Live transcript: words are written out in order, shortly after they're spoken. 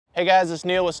Hey guys, it's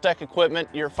Neal with Steck Equipment,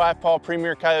 your 5-paw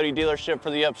premier Coyote dealership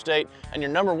for the upstate and your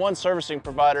 #1 servicing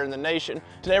provider in the nation.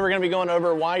 Today we're going to be going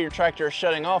over why your tractor is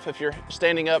shutting off if you're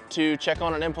standing up to check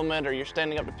on an implement, or you're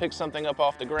standing up to pick something up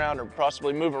off the ground, or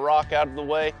possibly move a rock out of the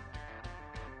way.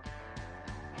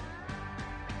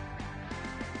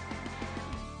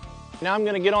 Now I'm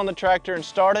going to get on the tractor and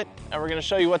start it, and we're going to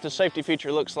show you what the safety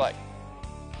feature looks like.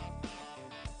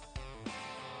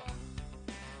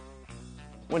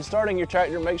 When starting your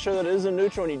tractor, make sure that it is in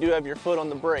neutral and you do have your foot on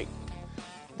the brake.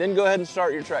 Then go ahead and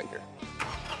start your tractor.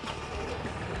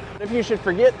 If you should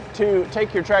forget to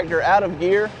take your tractor out of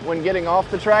gear when getting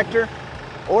off the tractor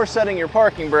or setting your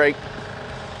parking brake,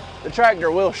 the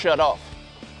tractor will shut off.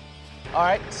 All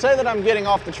right, say that I'm getting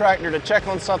off the tractor to check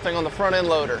on something on the front end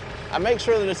loader. I make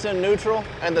sure that it's in neutral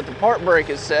and that the park brake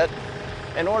is set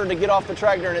in order to get off the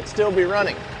tractor and it still be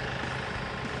running.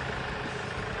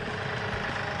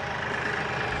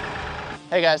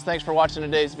 Hey guys, thanks for watching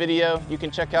today's video. You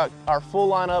can check out our full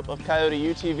lineup of Coyote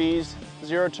UTVs,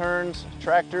 zero turns,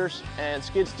 tractors, and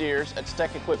skid steers at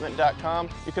steckequipment.com.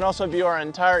 You can also view our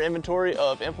entire inventory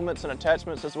of implements and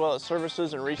attachments, as well as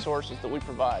services and resources that we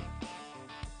provide.